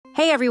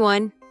Hey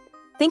everyone!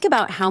 Think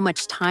about how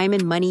much time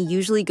and money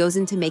usually goes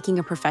into making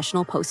a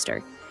professional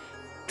poster.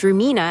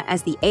 Dreamina,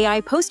 as the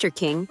AI poster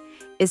king,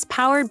 is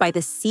powered by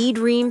the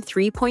SeeDream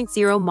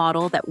 3.0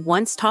 model that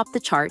once topped the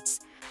charts.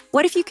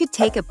 What if you could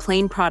take a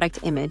plain product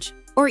image,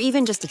 or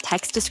even just a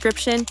text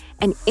description,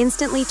 and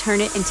instantly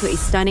turn it into a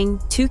stunning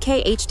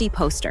 2K HD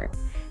poster?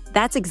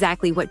 That's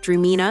exactly what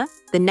Dreamina,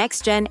 the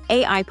next-gen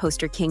AI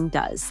poster king,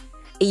 does.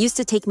 It used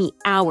to take me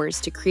hours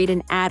to create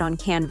an ad on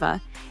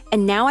Canva,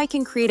 and now I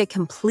can create a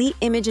complete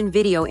image and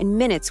video in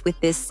minutes with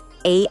this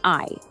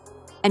AI.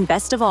 And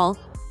best of all,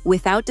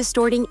 without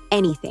distorting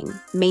anything,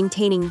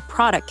 maintaining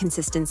product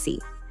consistency.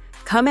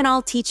 Come and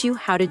I'll teach you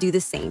how to do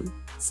the same.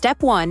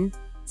 Step 1.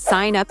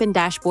 Sign up in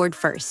Dashboard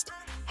first.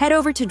 Head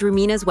over to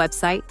Dreamina's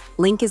website,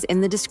 link is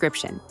in the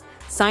description.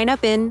 Sign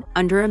up in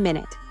under a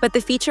minute. But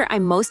the feature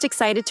I'm most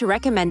excited to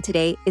recommend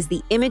today is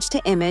the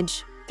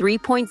image-to-image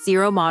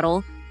 3.0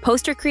 model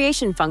poster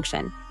creation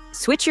function.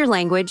 Switch your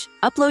language,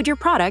 upload your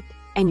product,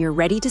 and you're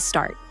ready to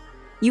start.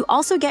 You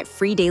also get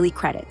free daily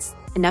credits,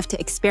 enough to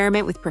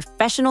experiment with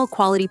professional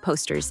quality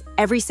posters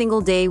every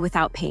single day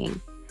without paying.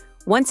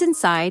 Once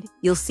inside,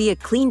 you'll see a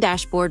clean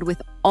dashboard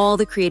with all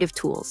the creative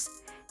tools.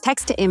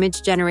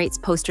 Text-to-image generates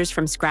posters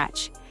from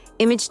scratch.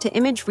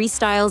 Image-to-image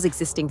restyles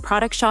existing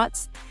product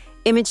shots.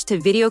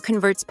 Image-to-video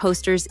converts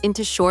posters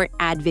into short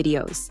ad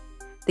videos.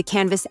 The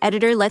Canvas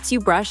editor lets you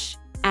brush,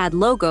 add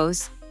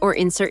logos, or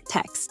insert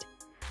text.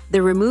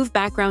 The Remove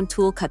Background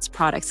tool cuts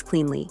products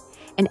cleanly,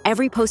 and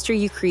every poster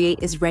you create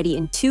is ready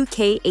in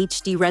 2K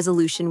HD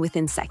resolution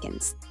within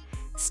seconds.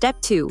 Step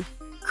 2.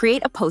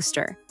 Create a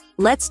poster.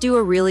 Let's do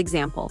a real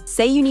example.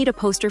 Say you need a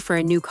poster for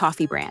a new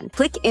coffee brand.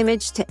 Click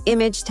image to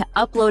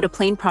upload a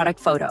plain product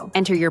photo.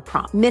 Enter your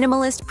prompt.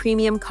 Minimalist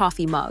premium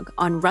coffee mug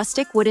on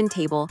rustic wooden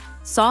table,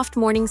 soft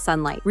morning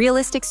sunlight,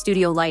 realistic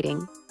studio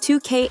lighting,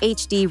 2K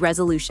HD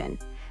resolution.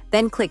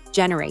 Then click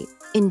Generate.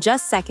 In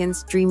just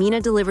seconds,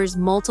 Dreamina delivers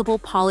multiple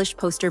polished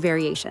poster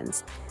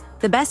variations.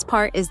 The best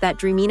part is that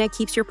Dreamina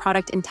keeps your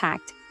product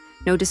intact.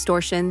 No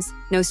distortions,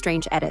 no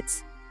strange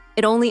edits.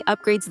 It only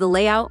upgrades the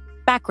layout,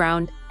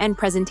 background, and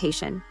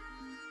presentation.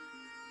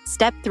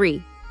 Step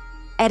 3.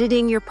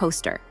 Editing your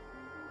poster.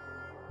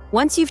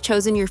 Once you've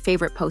chosen your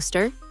favorite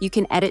poster, you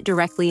can edit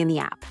directly in the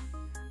app.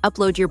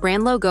 Upload your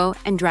brand logo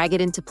and drag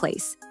it into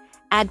place.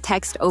 Add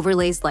text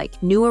overlays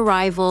like New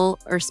Arrival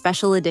or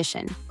Special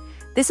Edition.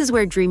 This is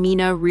where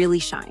Dreamina really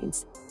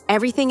shines.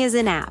 Everything is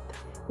in-app,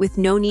 with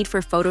no need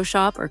for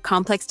Photoshop or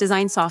complex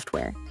design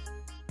software.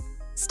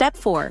 Step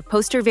 4.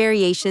 Poster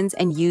variations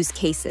and use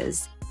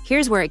cases.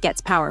 Here's where it gets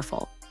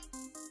powerful.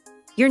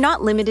 You're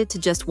not limited to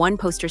just one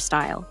poster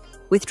style.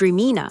 With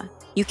Dreamina,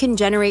 you can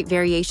generate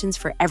variations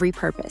for every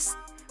purpose.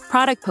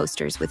 Product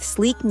posters with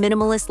sleek,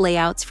 minimalist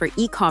layouts for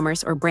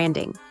e-commerce or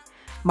branding.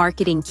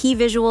 Marketing key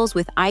visuals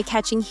with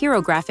eye-catching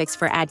hero graphics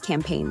for ad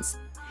campaigns.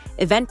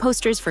 Event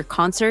posters for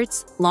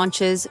concerts,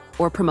 launches,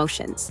 or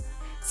promotions.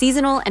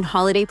 Seasonal and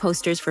holiday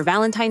posters for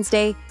Valentine's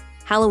Day,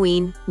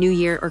 Halloween, New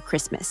Year, or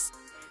Christmas.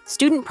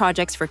 Student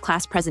projects for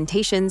class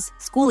presentations,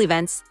 school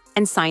events,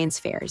 and science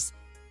fairs.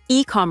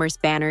 E-commerce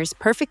banners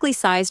perfectly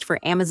sized for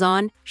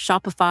Amazon,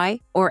 Shopify,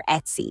 or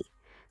Etsy.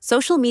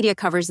 Social media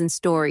covers and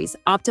stories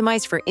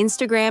optimized for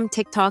Instagram,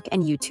 TikTok,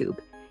 and YouTube.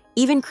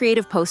 Even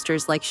creative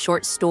posters like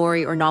short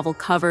story or novel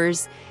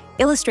covers,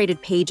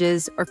 illustrated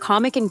pages, or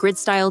comic and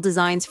grid-style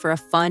designs for a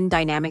fun,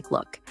 dynamic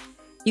look.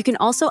 You can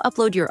also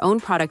upload your own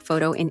product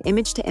photo in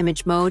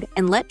image-to-image mode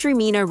and let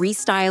Dreamina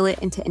restyle it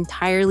into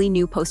entirely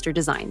new poster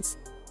designs.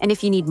 And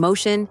if you need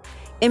motion,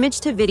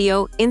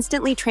 image-to-video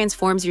instantly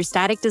transforms your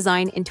static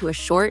design into a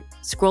short,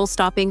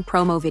 scroll-stopping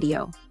promo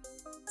video.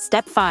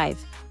 Step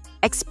 5.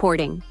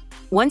 Exporting.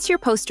 Once your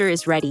poster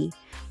is ready,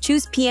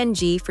 choose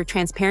PNG for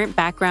transparent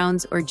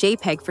backgrounds or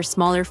JPEG for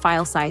smaller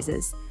file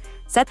sizes.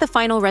 Set the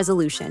final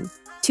resolution.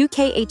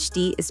 2K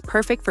HD is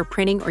perfect for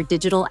printing or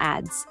digital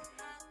ads.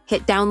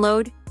 Hit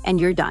download,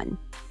 and you're done.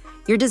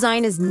 Your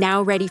design is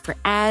now ready for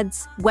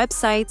ads,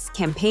 websites,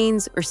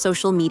 campaigns, or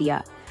social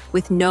media,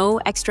 with no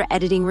extra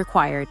editing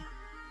required.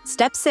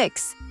 Step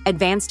 6.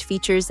 Advanced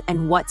features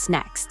and what's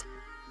next.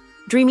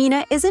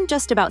 Dreamina isn't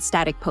just about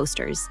static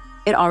posters.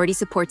 It already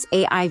supports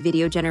AI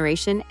video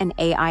generation and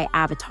AI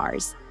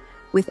avatars.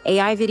 With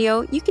AI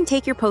video, you can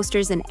take your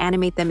posters and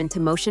animate them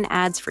into motion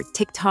ads for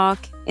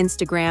TikTok,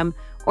 Instagram,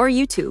 or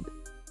YouTube.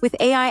 With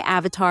AI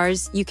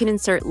avatars, you can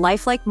insert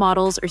lifelike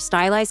models or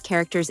stylized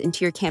characters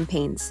into your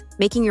campaigns,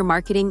 making your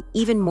marketing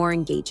even more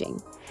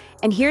engaging.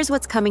 And here's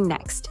what's coming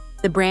next,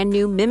 the brand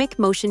new Mimic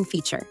Motion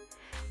feature.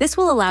 This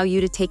will allow you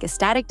to take a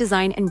static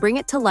design and bring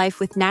it to life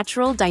with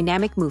natural,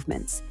 dynamic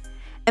movements.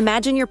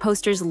 Imagine your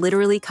posters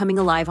literally coming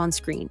alive on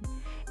screen.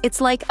 It's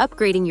like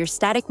upgrading your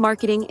static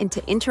marketing into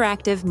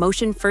interactive,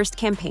 motion-first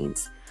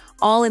campaigns,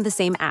 all in the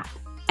same app.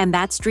 And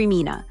that's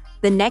Dreamina,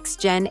 the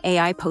next-gen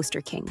AI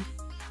poster king.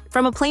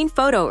 From a plain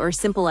photo or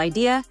simple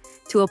idea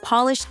to a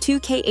polished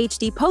 2K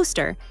HD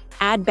poster,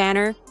 ad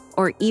banner,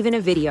 or even a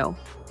video.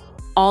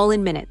 All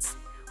in minutes,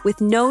 with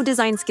no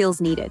design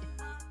skills needed.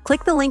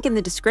 Click the link in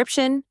the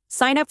description,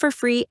 sign up for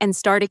free, and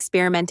start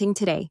experimenting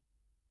today.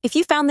 If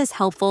you found this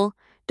helpful,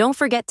 Don't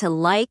forget to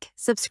like,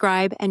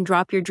 subscribe, and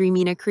drop your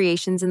Dreamina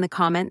creations in the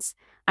comments.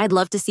 I'd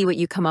love to see what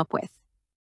you come up with.